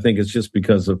COVID. I think it's just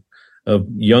because of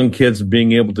young kids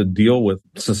being able to deal with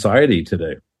society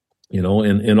today, you know,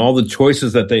 and all the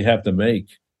choices that they have to make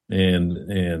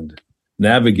and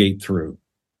navigate through.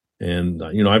 And,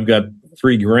 you know, I've got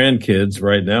 3 grandkids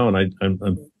right now, and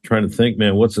I'm trying to think,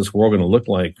 man, what's this world going to look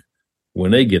like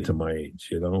when they get to my age,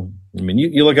 you know? I mean,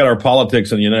 you look at our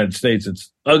politics in the United States,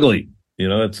 it's ugly, you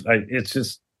know,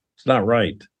 it's not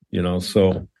right, you know?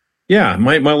 So yeah,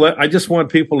 I just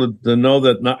want people to know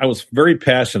that I was very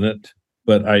passionate,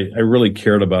 but I really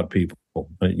cared about people,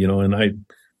 you know, and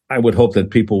I would hope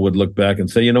that people would look back and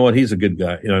say, you know what, he's a good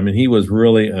guy. You know, I mean, he was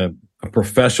really a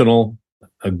professional,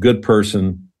 a good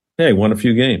person. Hey, won a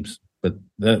few games, but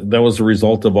that was the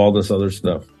result of all this other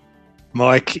stuff.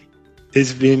 Mike,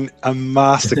 it's been a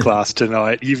masterclass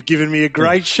tonight. You've given me a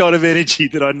great shot of energy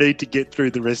that I need to get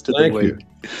through the rest of the week.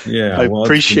 Yeah, I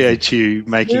appreciate you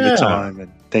making the time,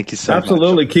 and thank you so much.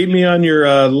 Absolutely. Keep me on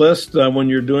your list when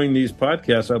you're doing these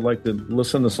podcasts. I'd like to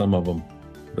listen to some of them.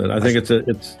 But I think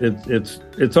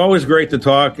it's always great to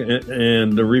talk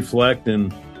and to reflect.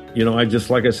 And, you know,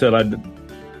 like I said,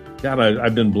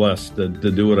 I've been blessed to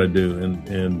do what I do.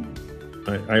 And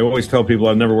I always tell people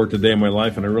I've never worked a day in my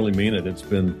life, and I really mean it. It's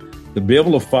been to be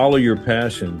able to follow your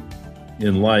passion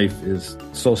in life is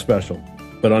so special.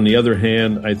 But on the other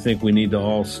hand, I think we need to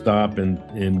all stop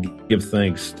and give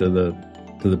thanks to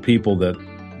the people that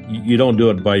you don't do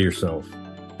it by yourself.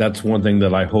 That's one thing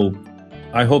that I hope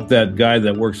that guy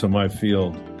that works on my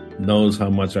field knows how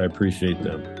much I appreciate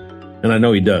them. And I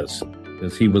know he does,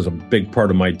 because he was a big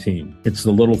part of my team. It's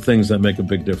the little things that make a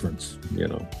big difference, you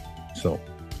know. So,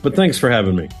 but thanks for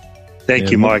having me. Thank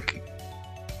you, Mike.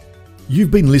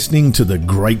 You've been listening to the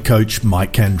great coach,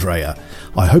 Mike Candrea.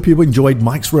 I hope you enjoyed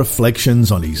Mike's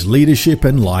reflections on his leadership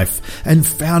and life and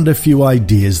found a few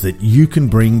ideas that you can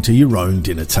bring to your own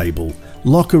dinner table,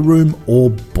 locker room, or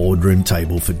boardroom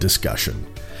table for discussion.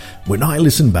 When I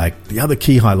listen back, the other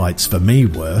key highlights for me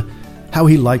were how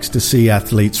he likes to see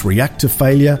athletes react to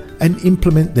failure and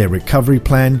implement their recovery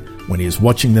plan when he is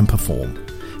watching them perform.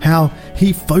 How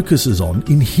he focuses on,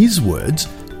 in his words,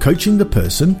 coaching the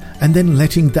person and then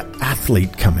letting the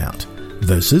athlete come out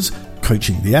versus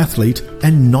coaching the athlete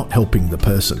and not helping the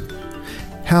person.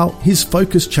 How his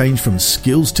focus changed from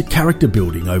skills to character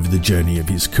building over the journey of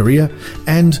his career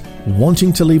and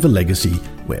wanting to leave a legacy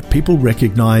where people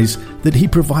recognize that he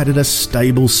provided a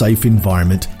stable, safe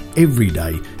environment every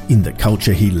day in the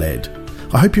culture he led.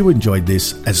 I hope you enjoyed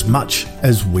this as much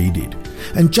as we did.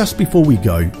 And just before we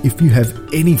go, if you have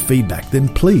any feedback, then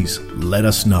please let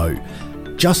us know.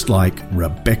 Just like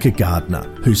Rebecca Gardner,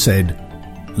 who said,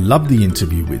 "Love the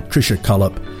interview with Trisha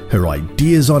Cullop. Her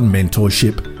ideas on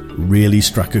mentorship really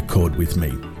struck a chord with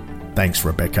me." Thanks,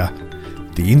 Rebecca.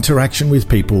 The interaction with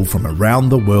people from around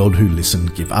the world who listen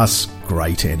give us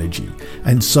great energy.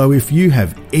 And so if you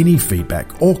have any feedback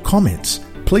or comments,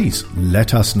 please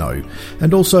let us know.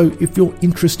 And also, if you're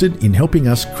interested in helping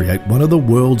us create one of the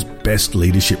world's best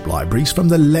leadership libraries from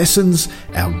the lessons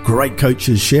our great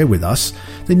coaches share with us,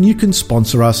 then you can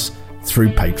sponsor us through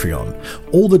Patreon.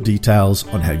 All the details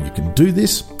on how you can do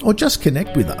this or just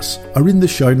connect with us are in the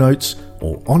show notes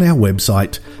or on our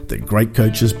website,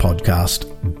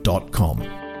 thegreatcoachespodcast.com.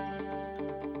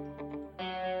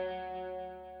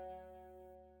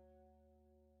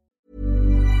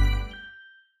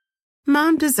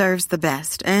 Mom deserves the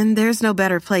best, and there's no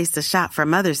better place to shop for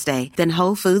Mother's Day than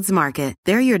Whole Foods Market.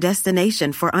 They're your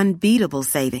destination for unbeatable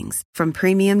savings, from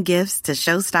premium gifts to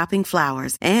show-stopping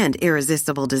flowers and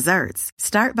irresistible desserts.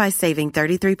 Start by saving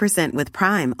 33% with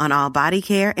Prime on all body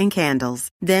care and candles.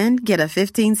 Then get a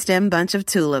 15-stem bunch of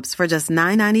tulips for just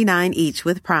 $9.99 each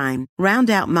with Prime. Round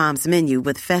out Mom's menu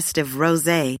with festive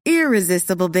rosé,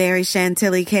 irresistible berry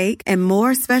chantilly cake, and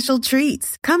more special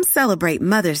treats. Come celebrate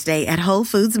Mother's Day at Whole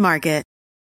Foods Market.